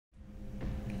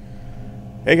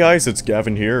Hey guys, it's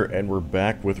Gavin here, and we're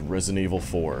back with Resident Evil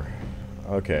 4.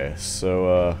 Okay,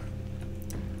 so,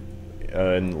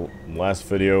 in the last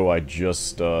video, I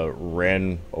just,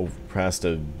 ran past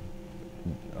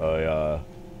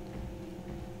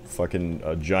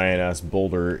fucking giant-ass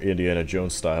boulder, Indiana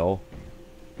Jones style.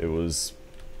 It was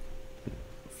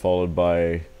followed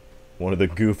by one of the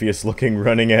goofiest looking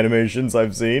running animations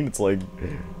I've seen. It's like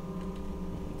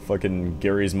fucking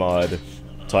Gary's Mod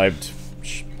typed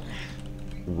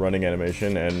running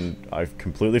animation, and I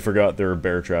completely forgot there are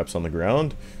bear traps on the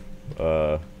ground.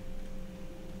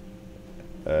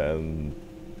 And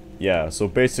yeah, so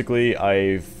basically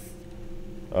I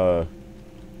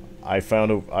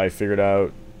figured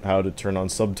out how to turn on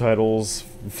subtitles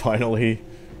finally,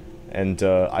 and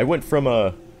I went from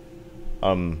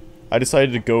I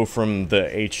decided to go from the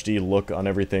HD look on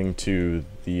everything to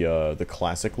the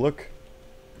classic look.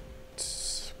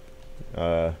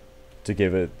 To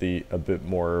give it a bit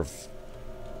more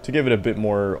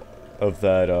of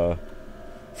that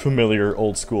familiar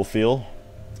old school feel.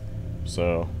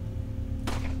 So,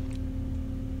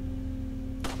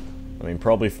 I mean,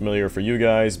 probably familiar for you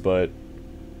guys, but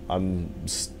I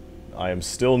am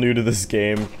still new to this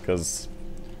game because,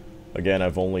 again,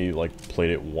 I've only like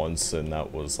played it once, and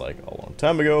that was like a long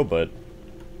time ago. But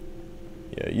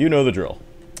yeah, you know the drill.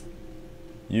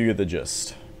 You get the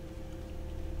gist.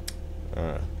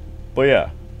 But yeah.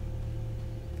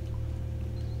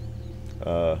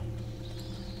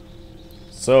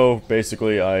 So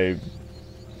basically I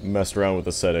messed around with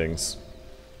the settings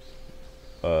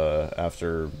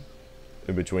after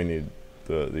in between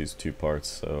these two parts,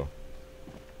 so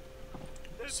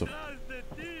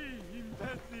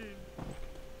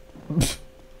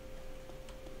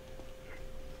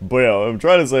but yeah, what I'm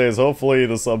trying to say is hopefully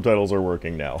the subtitles are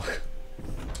working now.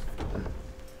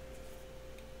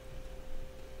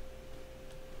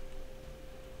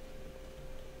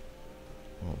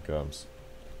 Oh god,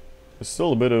 there's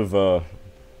still a bit of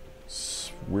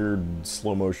weird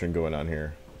slow motion going on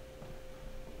here.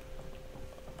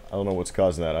 I don't know what's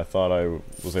causing that. I thought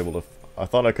I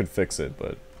thought I could fix it,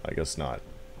 but I guess not.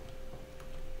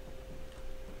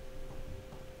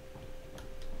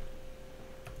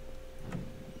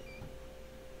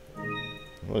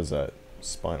 What is that?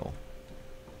 Spinal.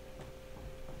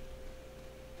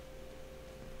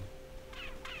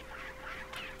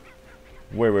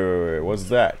 Wait, what's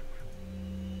that?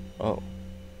 Oh.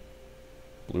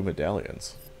 Blue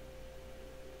medallions.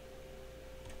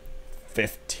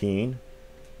 15?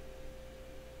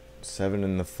 7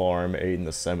 in the farm, 8 in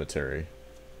the cemetery.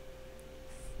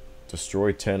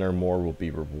 Destroy 10 or more will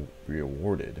be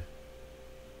rewarded.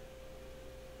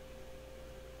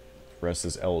 The rest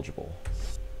is eligible.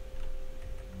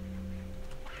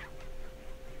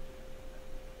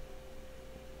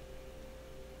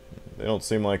 They don't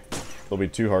seem like they'll be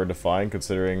too hard to find,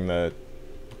 considering that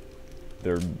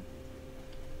they're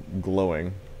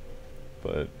glowing.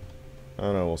 But I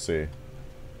don't know, we'll see.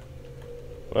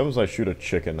 What happens if I shoot a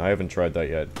chicken? I haven't tried that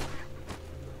yet.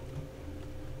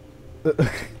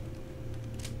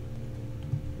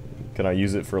 Can I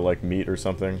use it for like meat or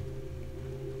something?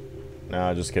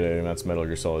 Nah, just kidding. That's Metal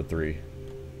Gear Solid 3.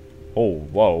 Oh,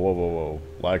 whoa.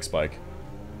 Lag spike.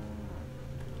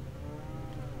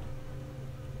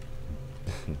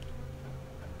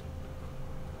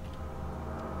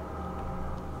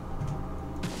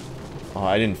 Oh,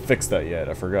 I didn't fix that yet.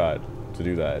 I forgot to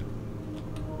do that.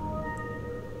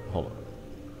 Hold on.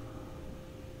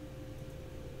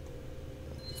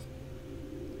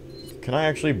 Can I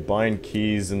actually bind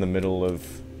keys in the middle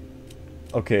of...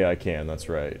 Okay, I can. That's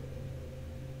right.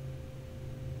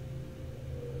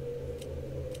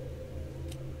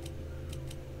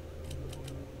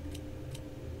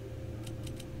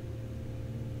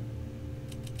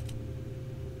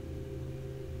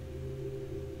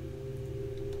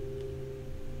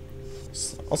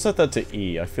 I'll set that to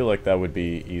E. I feel like that would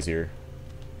be easier.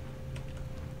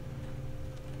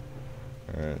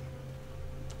 Alright.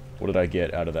 What did I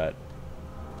get out of that?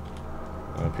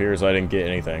 It appears I didn't get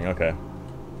anything. Okay.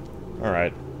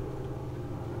 Alright.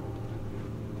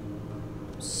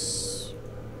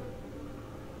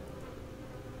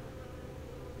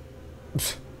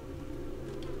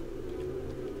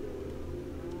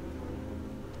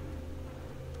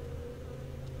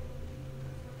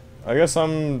 I guess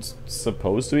I'm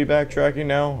supposed to be backtracking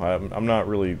now. I'm not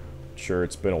really sure.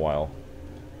 It's been a while.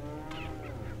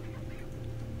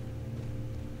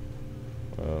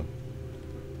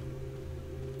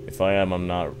 If I am, I'm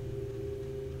not...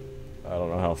 I don't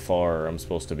know how far I'm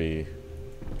supposed to be.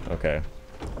 Okay.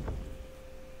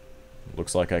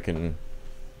 Looks like I can...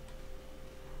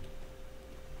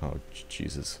 Oh,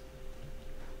 Jesus.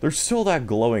 There's still that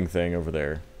glowing thing over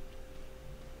there.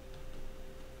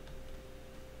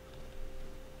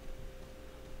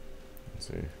 Let's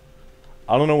see.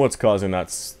 I don't know what's causing I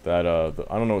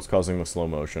don't know what's causing the slow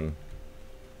motion.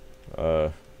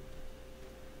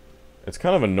 It's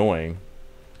kind of annoying.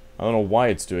 I don't know why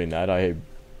it's doing that. I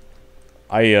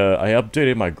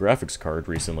updated my graphics card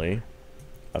recently.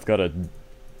 I got a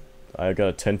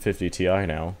 1050 Ti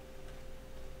now.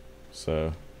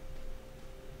 So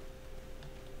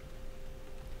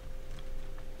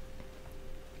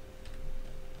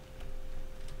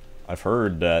I've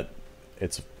heard that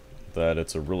it's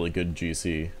a really good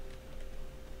GC.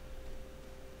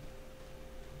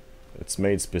 It's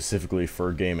made specifically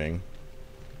for gaming,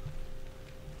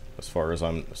 as far as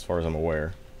I'm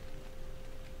aware.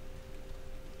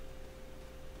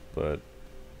 But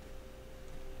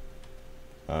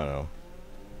I don't know.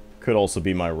 Could also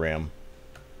be my RAM.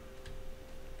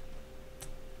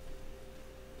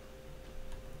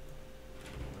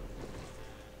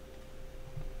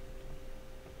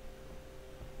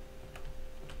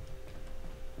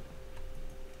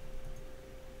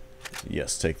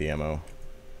 Yes, take the ammo.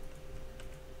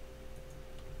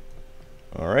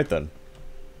 Alright then.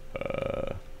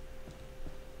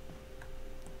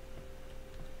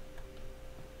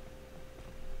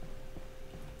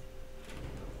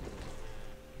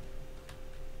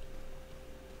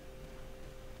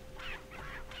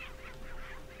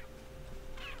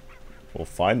 Well,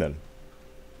 fine then.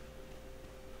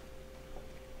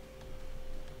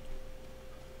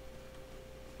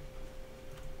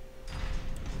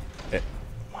 Am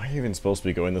I even supposed to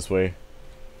be going this way?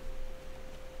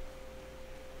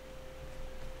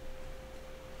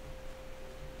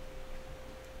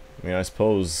 I mean, I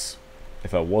suppose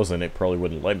if I wasn't, it probably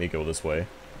wouldn't let me go this way.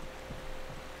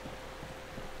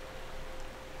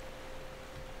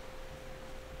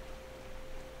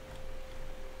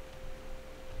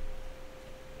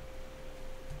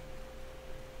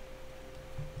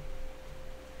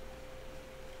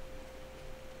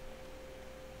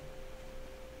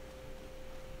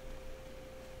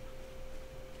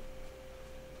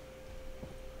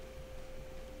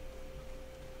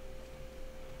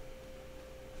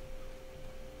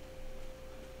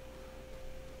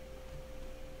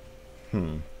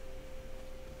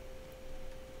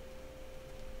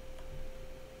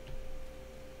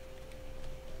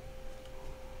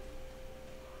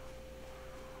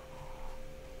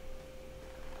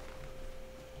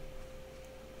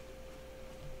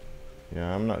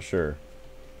 Yeah, I'm not sure.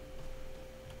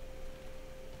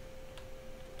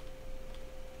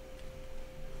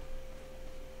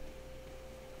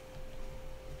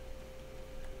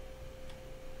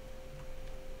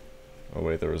 Oh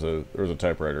wait, there was a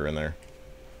typewriter in there.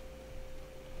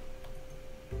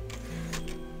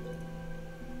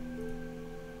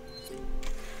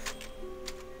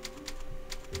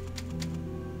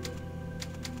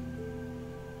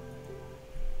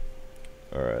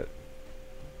 All right.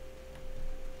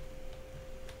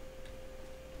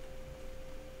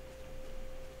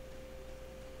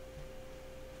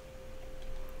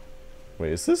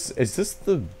 Wait, is this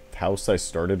the house I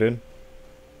started in?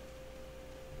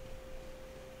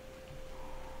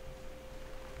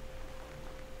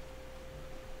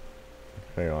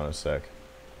 Hang on a sec.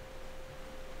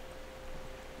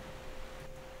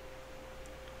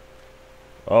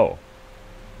 Oh.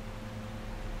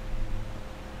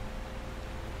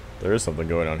 There is something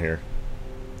going on here.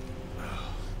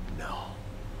 No.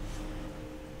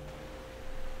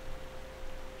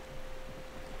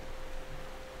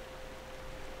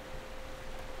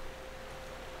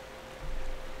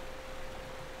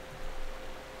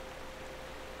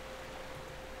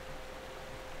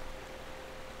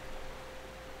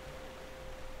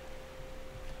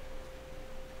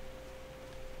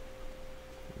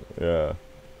 Yeah.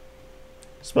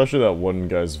 Especially that one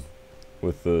guy's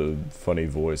with the funny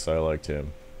voice. I liked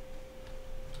him.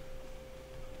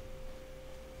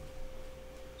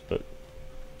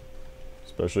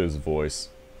 Especially his voice.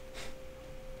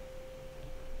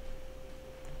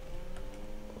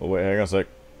 Oh wait, hang on a sec.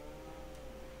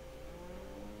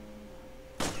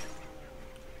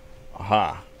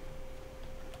 Aha.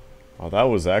 Oh, that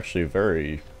was actually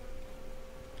very...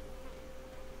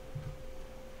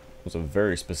 It was a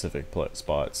very specific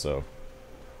spot, so...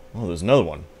 Oh, there's another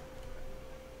one.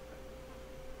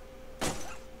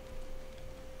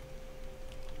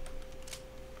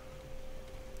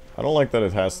 I don't like that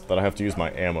that I have to use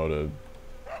my ammo to...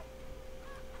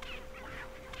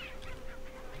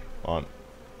 On.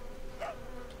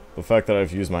 The fact that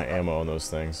I've used my ammo on those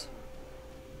things.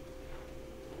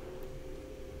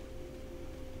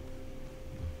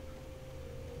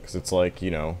 Because it's like,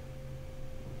 you know...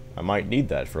 I might need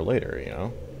that for later, you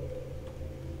know?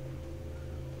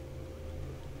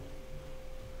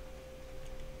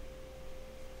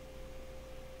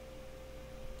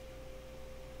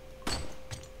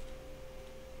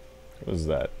 What is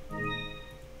that?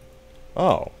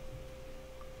 Oh.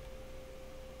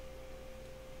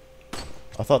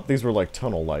 I thought these were like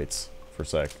tunnel lights for a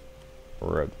sec.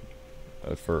 Or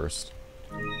at first.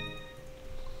 I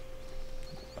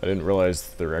didn't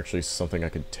realize they're actually something I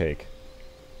could take.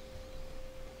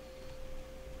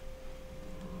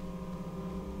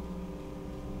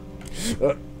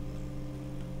 There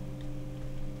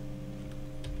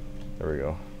we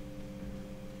go.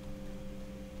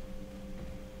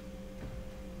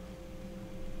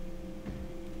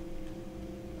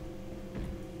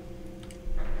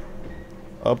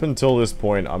 Up until this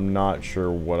point, I'm not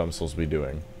sure what I'm supposed to be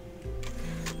doing.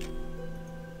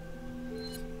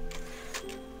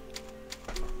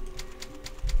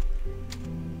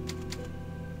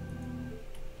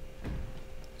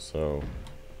 So...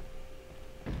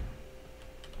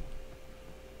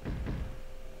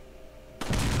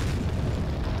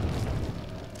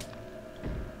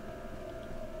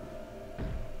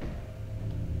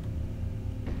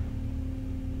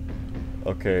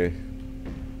 Okay,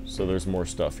 so there's more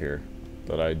stuff here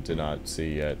that I did not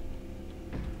see yet.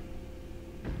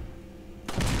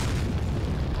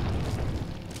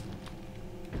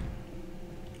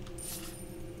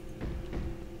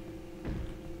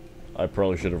 I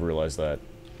probably should have realized that.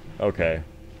 Okay.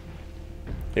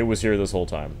 It was here this whole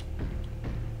time.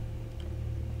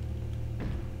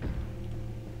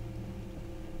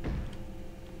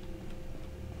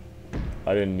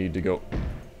 I didn't need to go...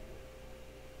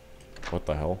 What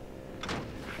the hell?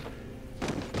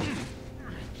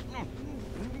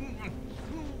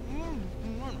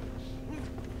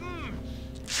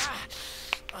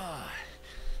 A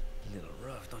little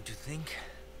rough, don't you think?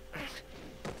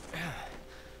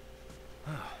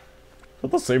 Is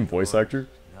that the same voice actor?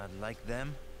 Not like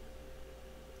them?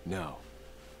 No.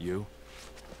 You?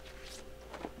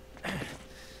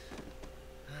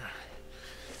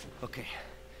 Okay.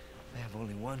 I have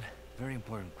only one very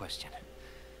important question.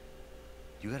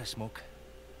 You got a smoke?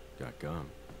 Got gum.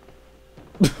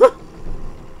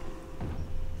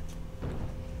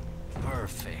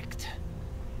 Perfect.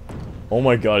 Oh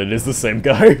my god, it is the same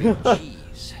guy.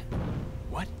 Jeez.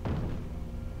 What?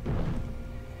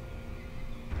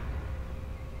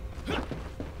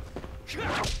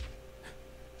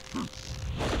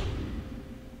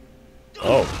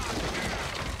 Oh.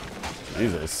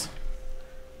 Jesus.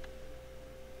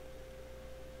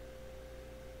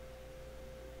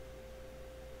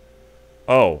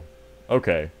 Oh.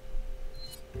 Okay.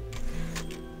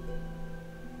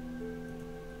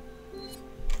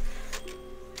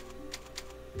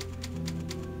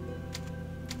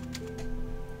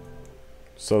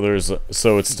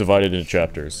 So it's divided into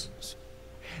chapters.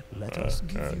 Let us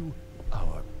give you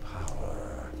our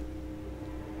power.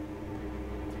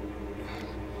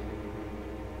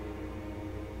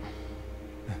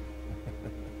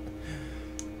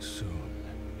 Soon,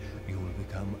 you will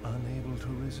become unable to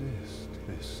resist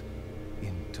this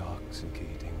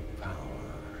intoxicating power.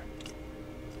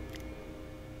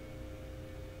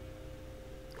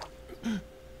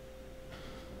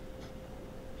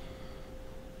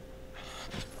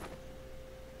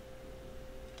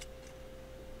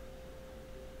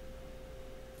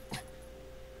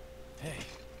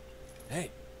 Hey,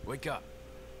 wake up.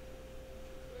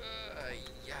 Ay.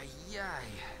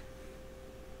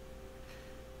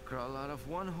 Crawl out of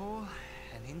one hole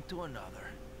and into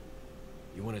another.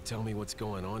 You want to tell me what's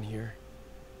going on here?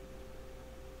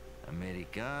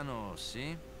 Americano,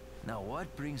 see? Now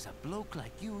what brings a bloke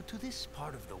like you to this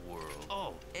part of the world?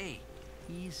 Oh, hey,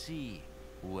 easy,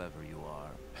 whoever you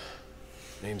are.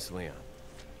 Name's Leon.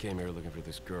 Came here looking for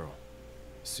this girl.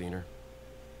 Seen her?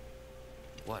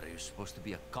 What, are you supposed to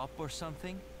be a cop or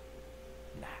something?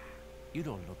 Nah, you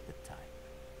don't look the type.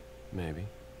 Maybe.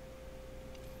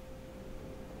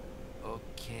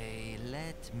 Okay,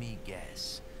 let me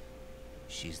guess.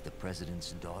 She's the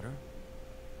president's daughter?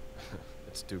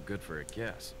 That's too good for a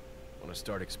guess. Want to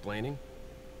start explaining?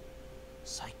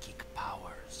 Psychic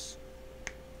powers.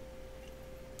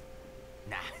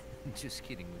 Nah, just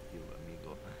kidding with you,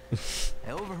 amigo.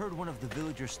 I overheard one of the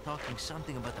villagers talking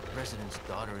something about the president's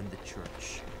daughter in the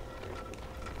church.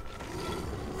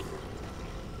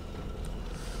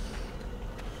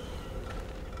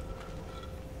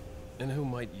 And who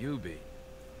might you be?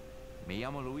 Me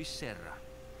llamo Luis Serra.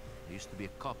 I used to be a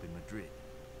cop in Madrid.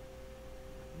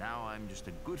 Now I'm just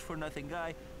a good-for-nothing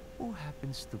guy who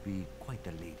happens to be quite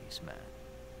a ladies' man.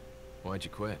 Why'd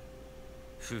you quit?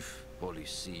 Phew,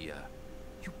 policia.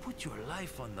 You put your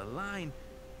life on the line.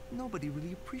 Nobody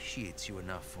really appreciates you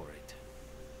enough for it.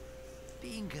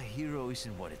 Being a hero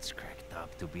isn't what it's cracked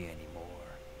up to be anymore.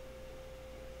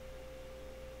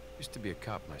 Used to be a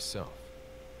cop myself.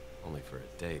 Only for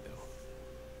a day,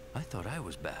 though. I thought I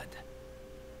was bad.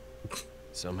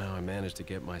 Somehow I managed to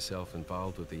get myself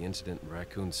involved with the incident in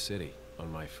Raccoon City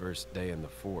on my first day in the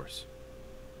force.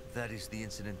 That is the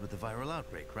incident with the viral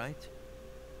outbreak, right?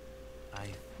 I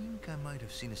think I might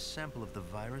have seen a sample of the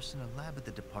virus in a lab at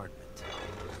the department.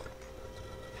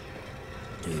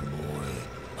 Hey boy,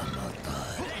 I'm not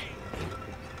done.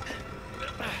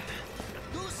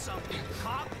 Do something,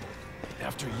 cop!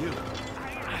 After you.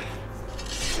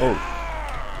 Oh.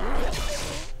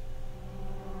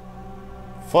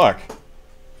 Fuck.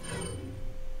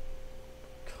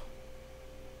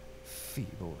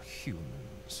 Feeble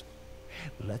humans.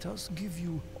 Let us give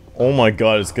you... Oh my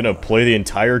god, it's gonna play the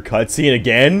entire cutscene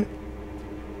again?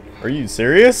 Are you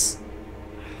serious?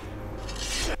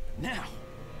 Now.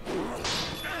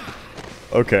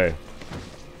 Okay.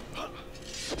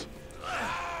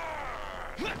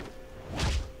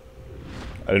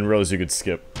 I didn't realize you could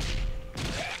skip.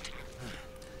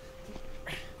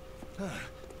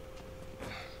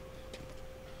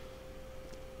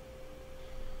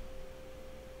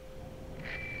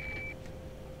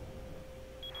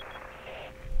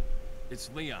 It's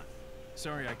Leon.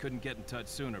 Sorry I couldn't get in touch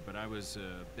sooner, but I was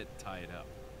a bit tied up.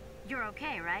 You're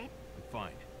okay, right? I'm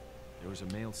fine. There was a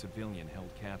male civilian held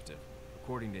captive.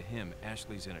 According to him,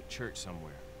 Ashley's in a church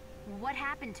somewhere. What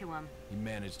happened to him? He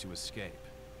managed to escape.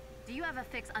 Do you have a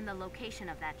fix on the location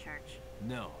of that church?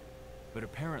 No. But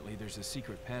apparently there's a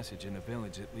secret passage in the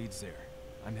village that leads there.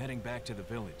 I'm heading back to the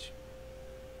village.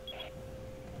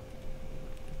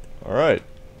 Alright.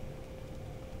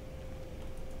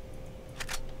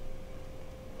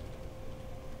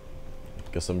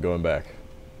 Guess I'm going back.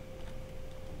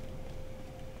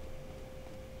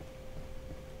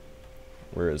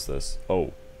 Where is this?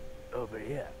 Oh. Over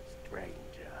here, stranger.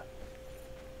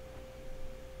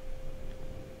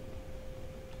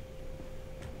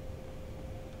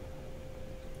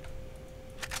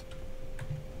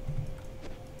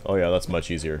 Oh yeah, that's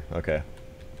much easier. Okay.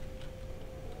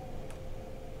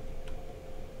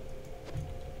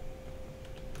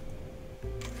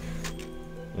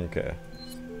 Okay.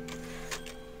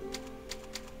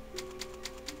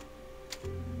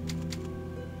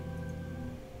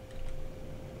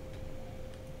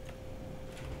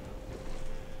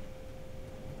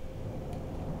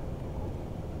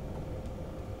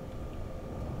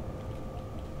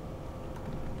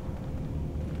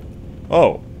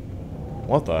 Oh.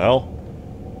 What the hell?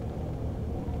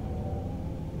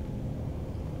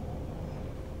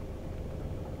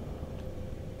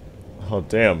 Oh,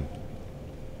 damn.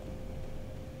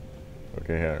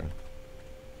 Okay, here.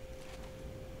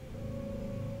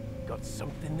 Got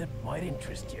something that might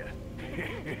interest you.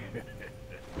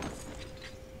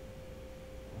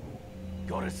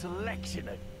 Got a selection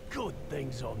of good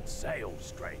things on sale,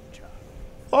 stranger.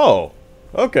 Oh,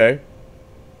 okay.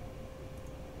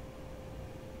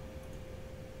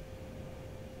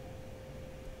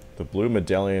 The blue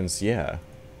medallions, yeah.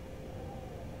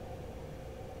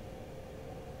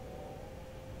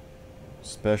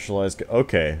 Specialized...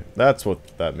 Okay, that's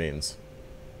what that means.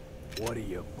 What are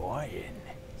you buying?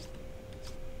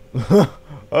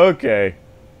 Okay.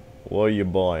 What are you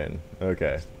buying?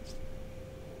 Okay.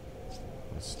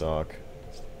 Stock.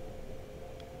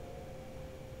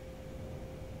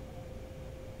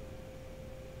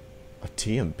 A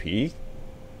TMP?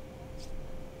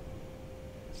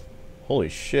 Holy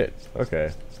shit.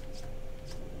 Okay.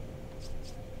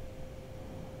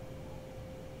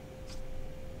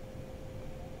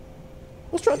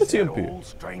 Let's try the Is that TMP. all,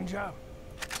 stranger?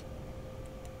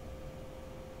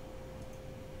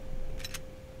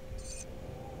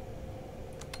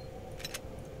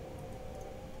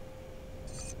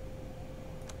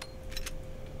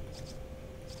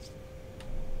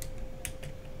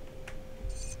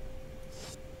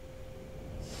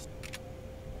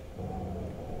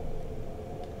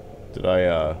 Did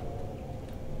I,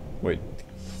 wait.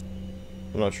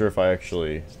 I'm not sure if I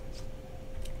actually...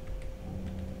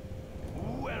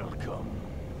 Welcome.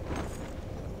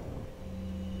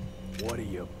 What are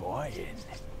you buying?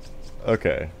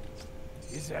 Okay.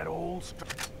 Is that all,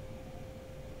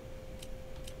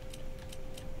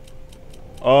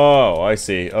 Oh, I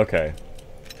see. Okay.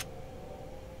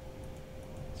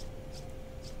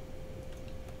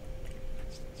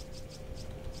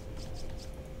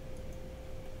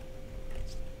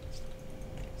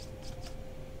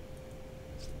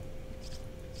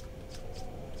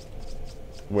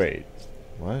 Wait.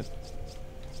 What?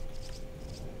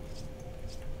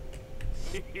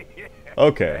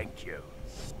 Okay. Thank you.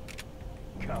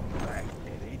 Come back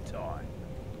anytime.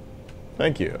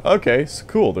 Thank you. Okay, so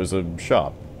cool. There's a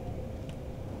shop.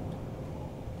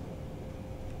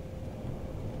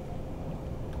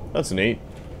 That's neat.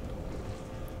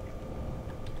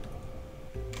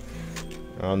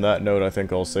 On that note, I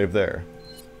think I'll save there.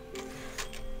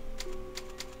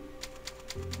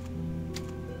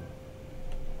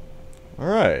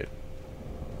 Alright.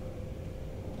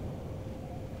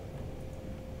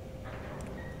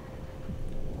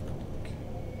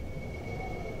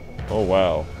 Oh,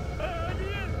 wow.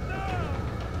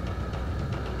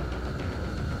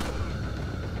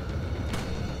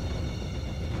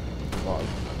 Come on.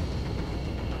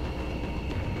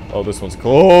 Oh, this one's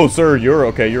closer. You're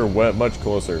okay. You're much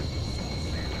closer.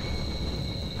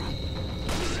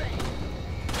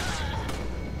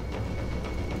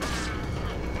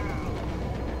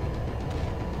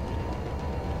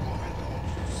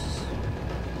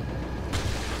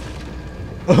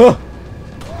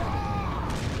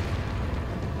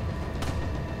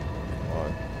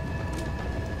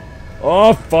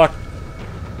 Oh, fuck.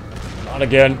 Not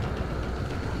again.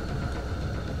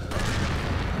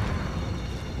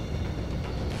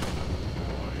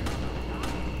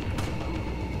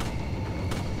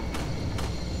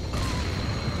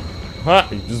 Ha!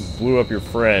 You just blew up your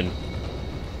friend.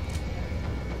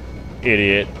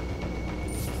 Idiot.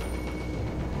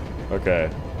 Okay.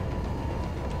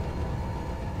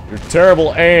 Your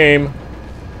terrible aim.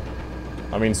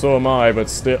 I mean, so am I, but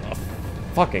still. Oh,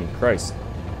 fucking Christ.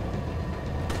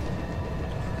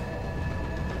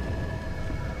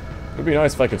 It'd be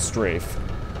nice if I could strafe.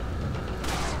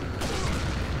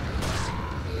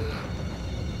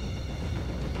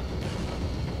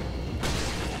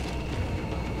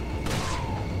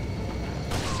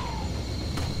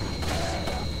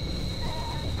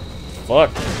 Fuck.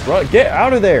 Bro, get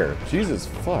out of there! Jesus,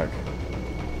 fuck.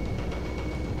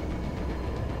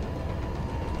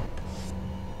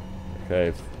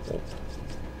 Okay.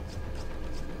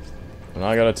 And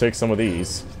I gotta take some of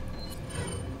these.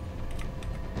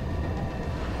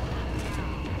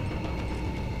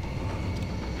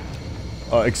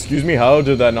 Excuse me, how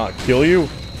did that not kill you?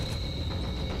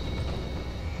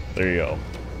 There you go.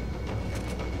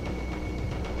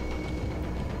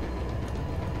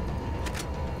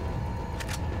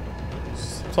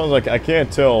 Sounds like I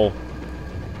can't tell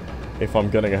if I'm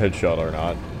getting a headshot or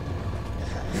not.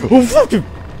 Oh, fuck you!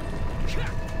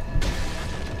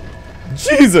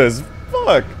 Jesus!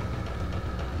 Fuck!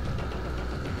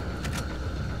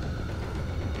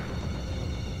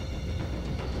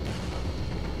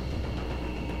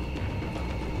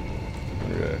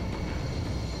 Okay.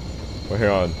 Well, hang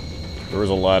on. There was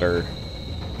a ladder.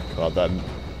 God, that...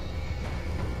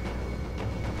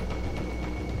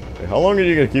 Hey, how long are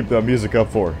you gonna keep that music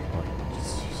up for?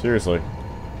 Seriously.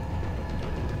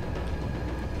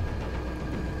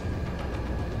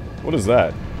 What is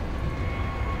that?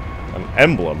 An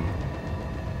emblem?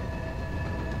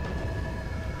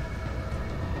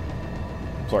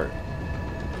 Sorry.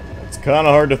 It's kind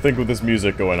of hard to think with this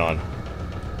music going on.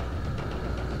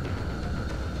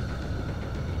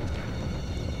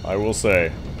 I will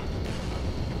say.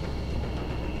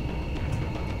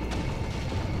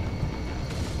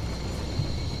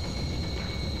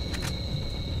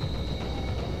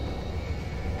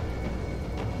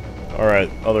 Alright,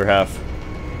 other half.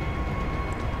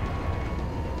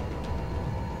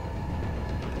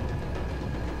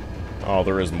 Oh,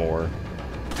 there is more.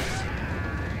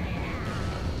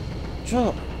 Shut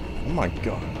up. Oh my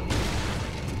god.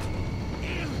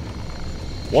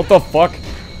 What the fuck?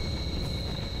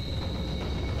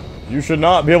 You should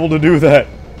not be able to do that.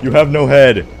 You have no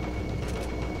head.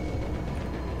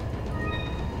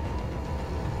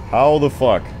 How the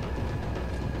fuck?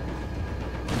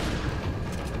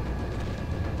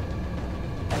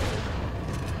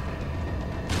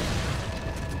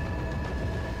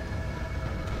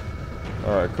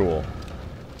 Alright, cool.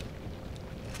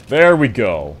 There we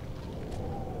go.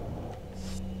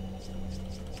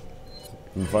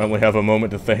 We finally have a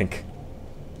moment to think.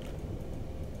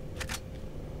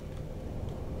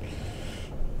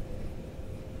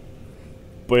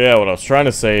 But yeah, what I was trying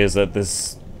to say is that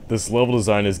this level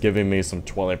design is giving me some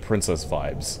Twilight Princess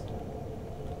vibes.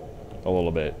 A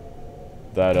little bit.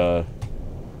 That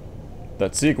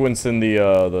sequence in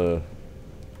the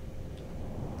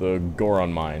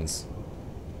Goron mines.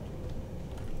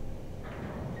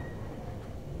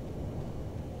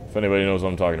 If anybody knows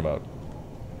what I'm talking about.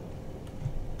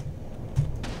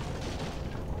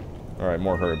 Alright,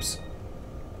 more herbs.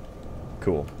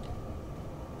 Cool.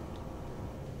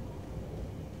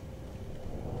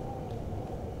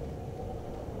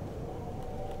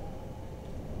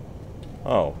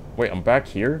 Oh, wait, I'm back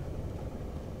here?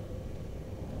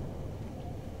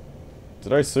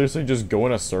 Did I seriously just go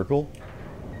in a circle?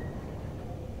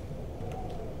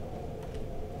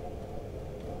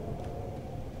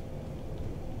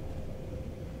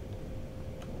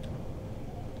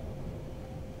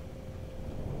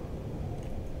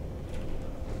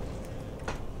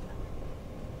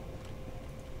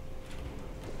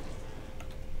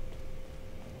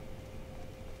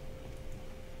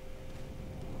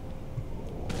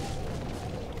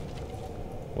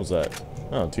 What's that?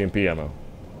 Oh, TMP ammo.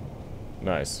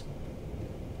 Nice.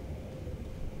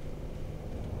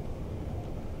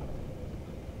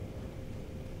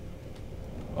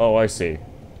 Oh, I see.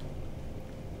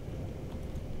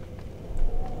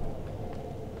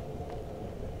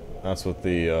 That's what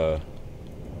the,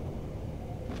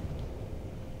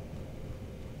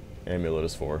 amulet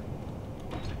is for.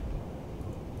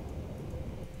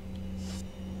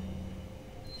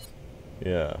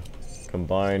 Yeah.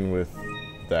 Combine with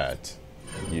that.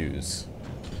 Use.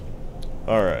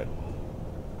 Alright.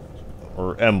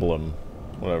 Or emblem.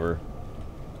 Whatever.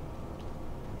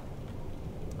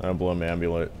 Emblem,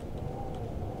 amulet.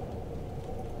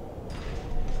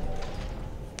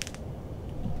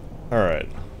 Alright.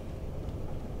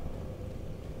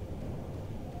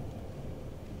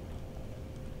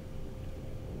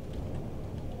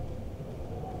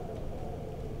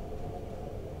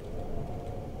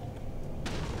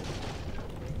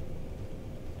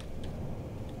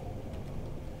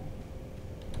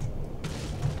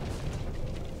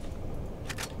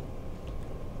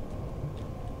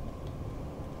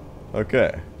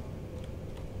 Okay.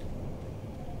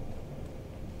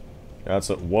 That's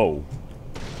a whoa.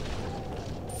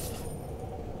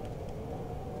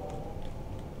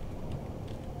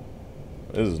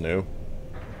 This is new.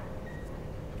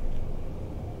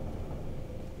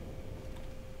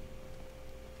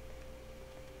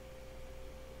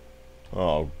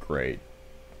 Oh, great.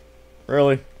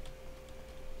 Really?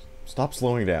 Stop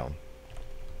slowing down.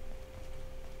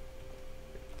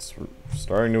 It's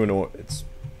starting to annoy. It's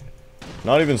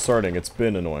not even starting, it's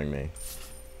been annoying me.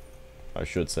 I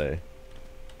should say.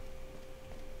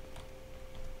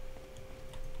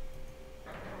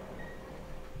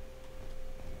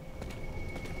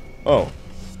 Oh.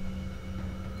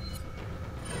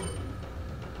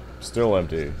 Still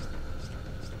empty.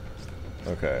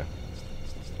 Okay.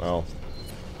 Well,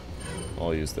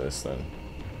 I'll use this then.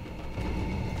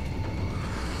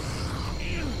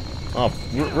 Oh,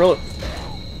 really?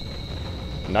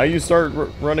 Now you start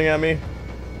running at me?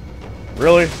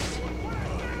 Really?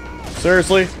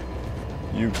 Seriously?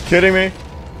 You kidding me?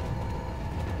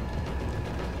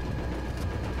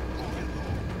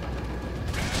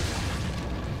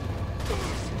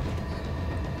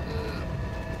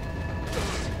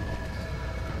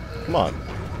 Come on.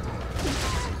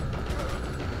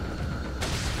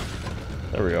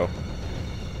 There we go.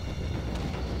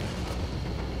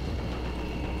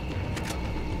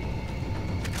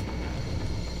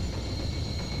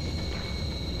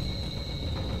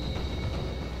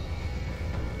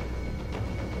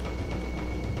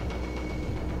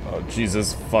 Oh,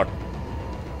 Jesus, fuck.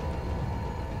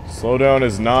 Slowdown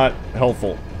is not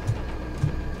helpful.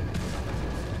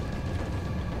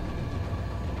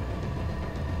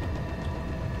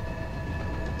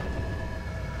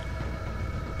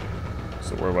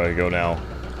 So where do I go now?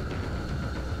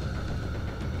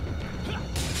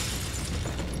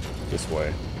 This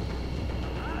way.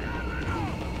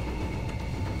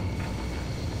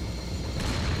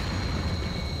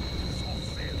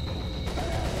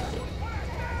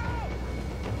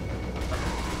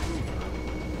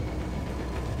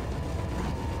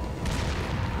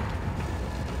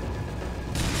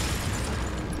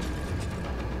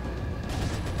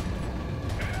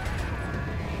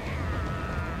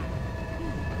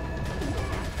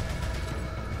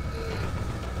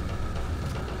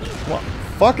 What?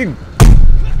 Fucking...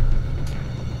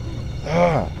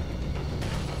 Ugh.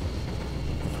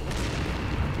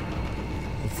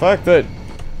 The fact that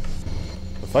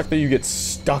you get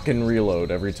stuck in reload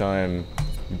every time...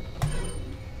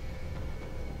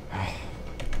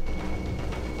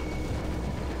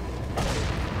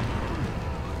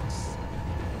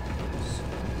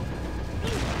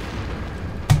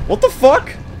 What the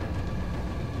fuck?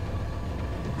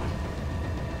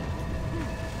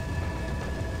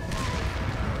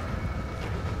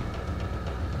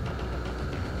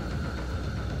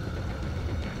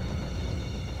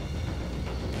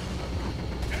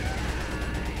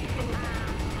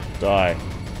 Die.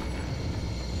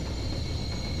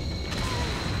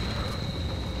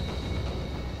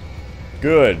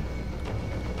 Good.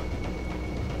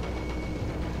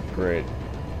 Great.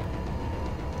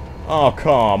 Oh,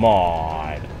 come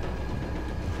on.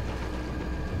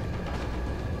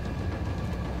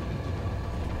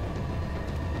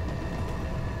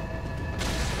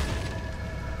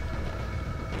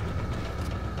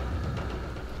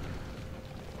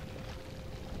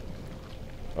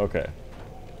 Okay.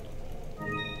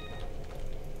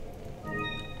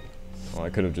 Well, I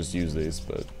could have just used these,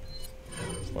 but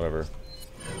whatever.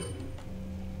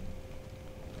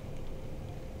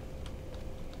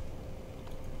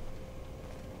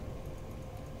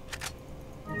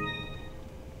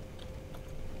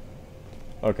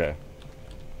 Okay.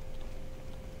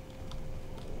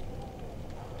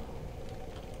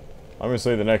 I'm gonna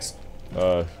say the next,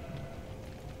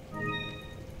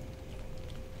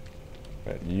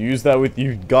 you used that with,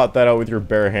 you got that out with your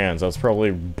bare hands. That was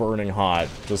probably burning hot.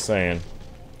 Just saying.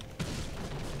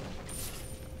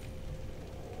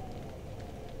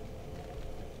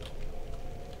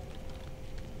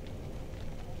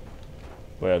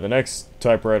 But yeah, the next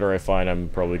typewriter I find,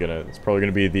 it's probably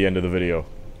gonna be the end of the video.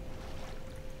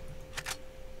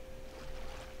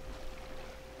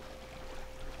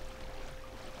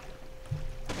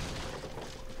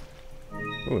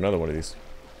 Ooh, another one of these.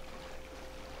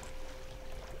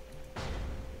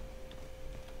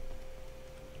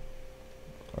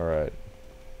 Alright.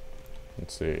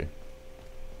 Let's see.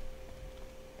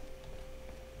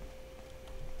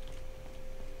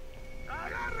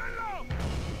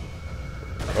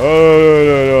 Oh,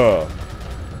 no,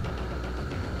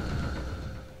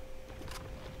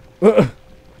 no.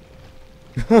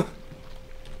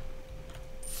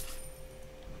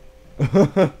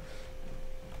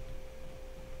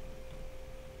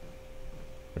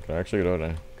 Can I actually go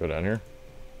down here?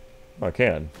 Oh, I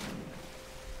can.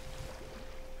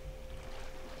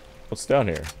 What's down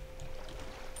here?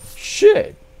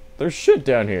 Shit! There's shit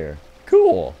down here.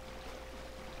 Cool.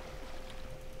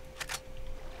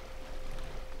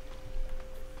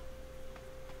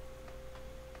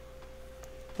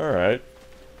 Alright.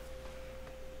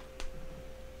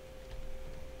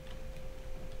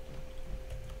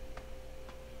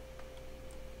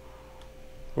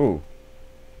 Ooh.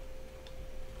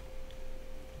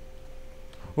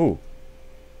 Ooh.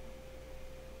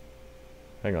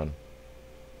 Hang on.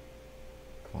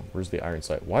 Come on, where's the iron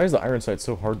sight? Why is the iron sight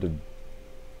so hard to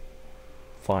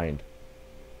find?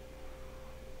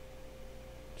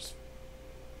 Just...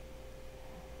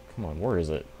 Come on, where is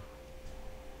it?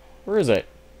 Where is it?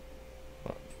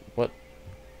 What?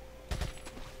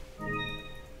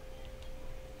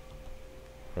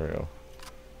 There we go.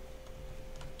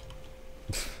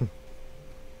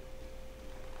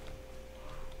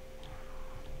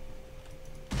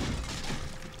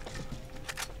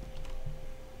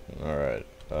 Alright,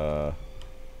 alright,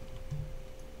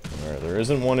 there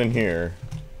isn't one in here.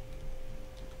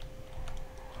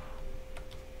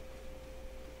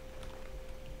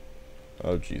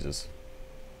 Oh, Jesus.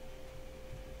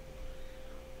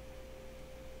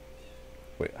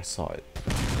 Wait, I saw it.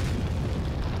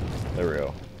 There we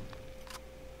go.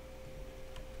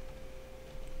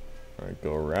 Alright,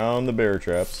 go around the bear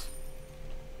traps.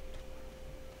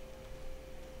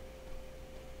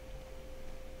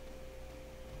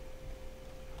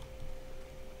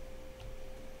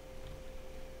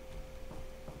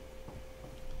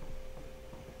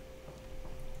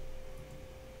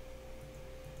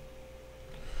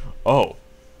 Oh.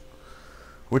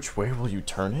 Which way will you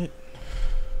turn it?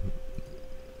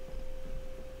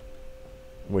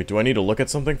 Wait, do I need to look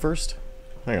at something first?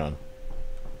 Hang on.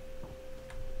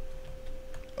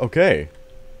 Okay.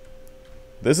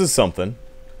 This is something.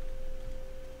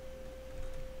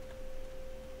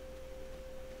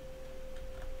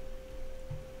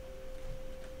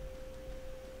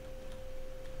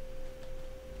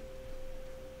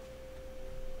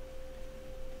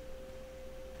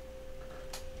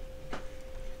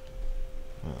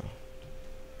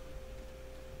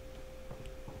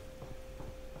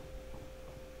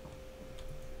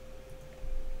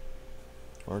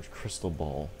 Large crystal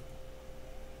ball.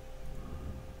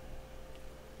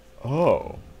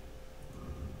 Oh.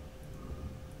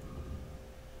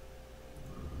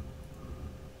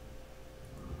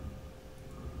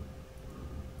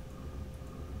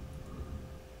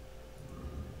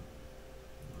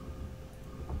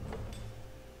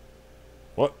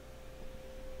 What?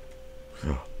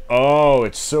 Oh,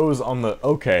 it shows on the...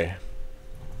 Okay.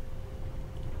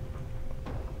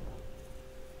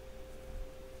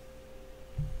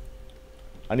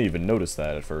 I didn't even notice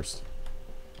that at first.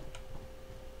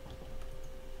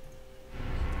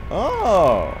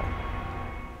 Oh!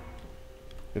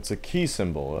 It's a key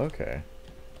symbol, okay.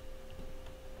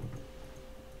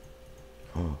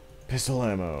 Pistol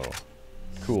ammo.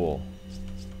 Cool.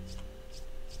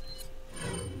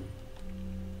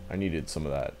 I needed some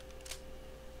of that.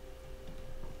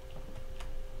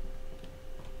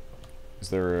 Is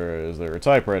there a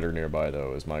typewriter nearby,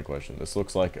 though, is my question. This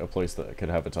looks like a place that could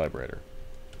have a typewriter.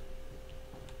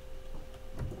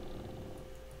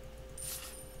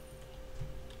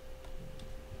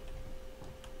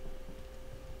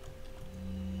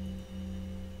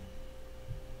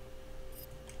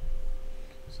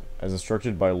 As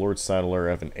instructed by Lord Saddler,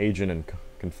 I have an agent in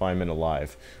confinement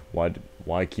alive.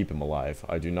 Why keep him alive?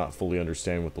 I do not fully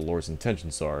understand what the Lord's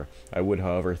intentions are. I would,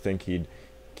 however, think he'd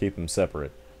keep them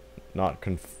separate. Not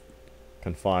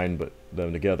confined, but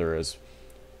them together as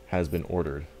has been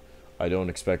ordered. I don't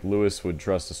expect Lewis would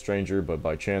trust a stranger, but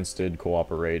by chance did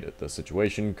cooperate, the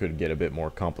situation could get a bit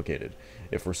more complicated.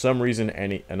 If for some reason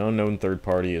an unknown third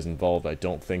party is involved, I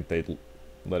don't think they'd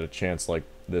let a chance like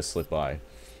this slip by.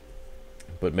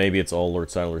 But maybe it's all Lord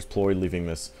Saddler's ploy, leaving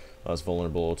us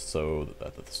vulnerable so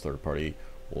that this third party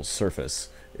will surface,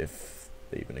 if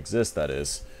they even exist, that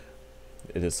is.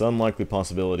 It is an unlikely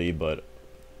possibility, but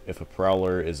if a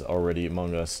prowler is already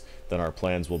among us, then our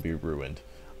plans will be ruined.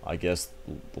 I guess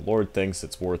the Lord thinks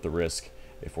it's worth the risk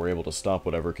if we're able to stop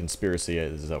whatever conspiracy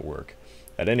is at work.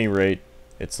 At any rate,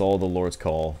 it's all the Lord's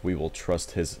call. We will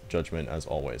trust his judgment as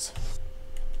always.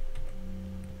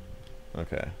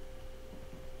 Okay.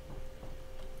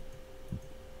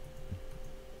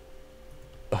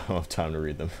 Oh, time to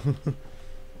read them.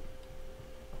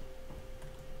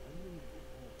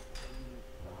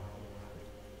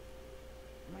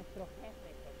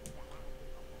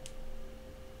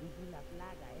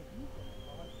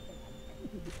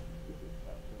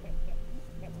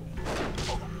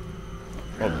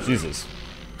 Oh, Jesus.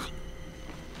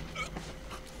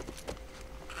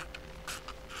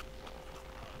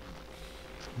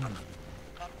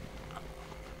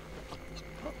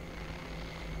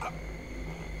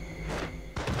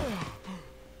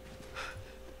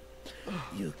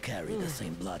 You carry the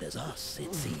same blood as us,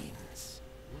 it seems.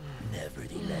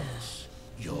 Nevertheless,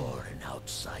 you're an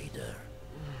outsider.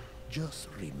 Just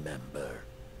remember,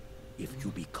 if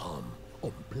you become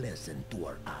unpleasant to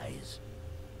our eyes,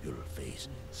 you'll face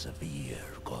severe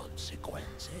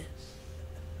consequences.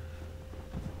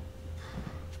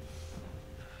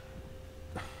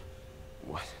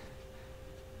 What?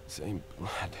 Same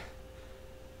blood.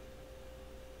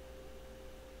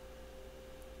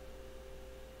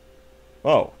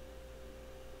 Oh.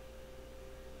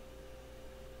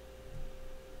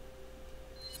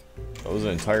 That was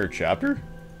an entire chapter?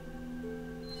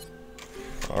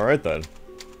 Alright then.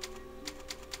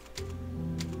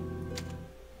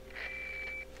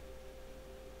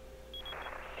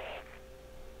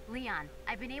 Leon,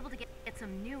 I've been able to get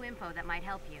some new info that might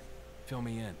help you. Fill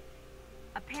me in.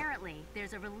 Apparently,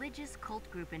 there's a religious cult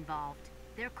group involved.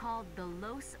 They're called the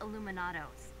Los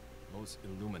Illuminados. Los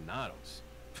Illuminados.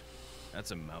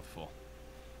 That's a mouthful.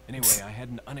 Anyway, I had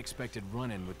an unexpected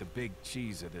run-in with the big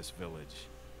cheese of this village.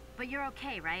 But you're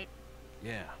okay, right?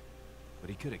 Yeah, but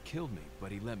he could have killed me,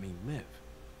 but he let me live.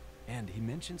 And he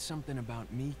mentioned something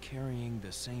about me carrying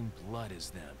the same blood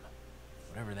as them.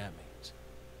 Whatever that means.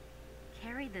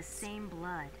 Carry the same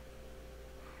blood.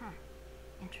 Huh.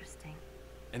 Interesting.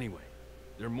 Anyway,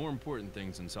 there are more important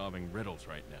things than solving riddles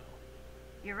right now.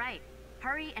 You're right.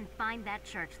 Hurry and find that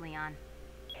church, Leon.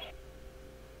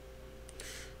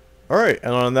 Alright,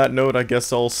 and on that note, I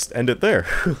guess I'll end it there.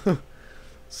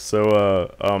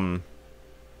 So,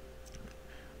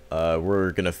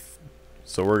 we're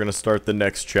gonna start the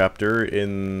next chapter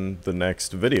in the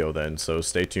next video then, so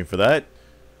stay tuned for that.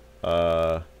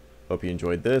 Hope you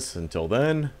enjoyed this. Until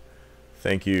then,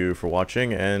 thank you for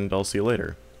watching, and I'll see you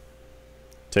later.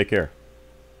 Take care.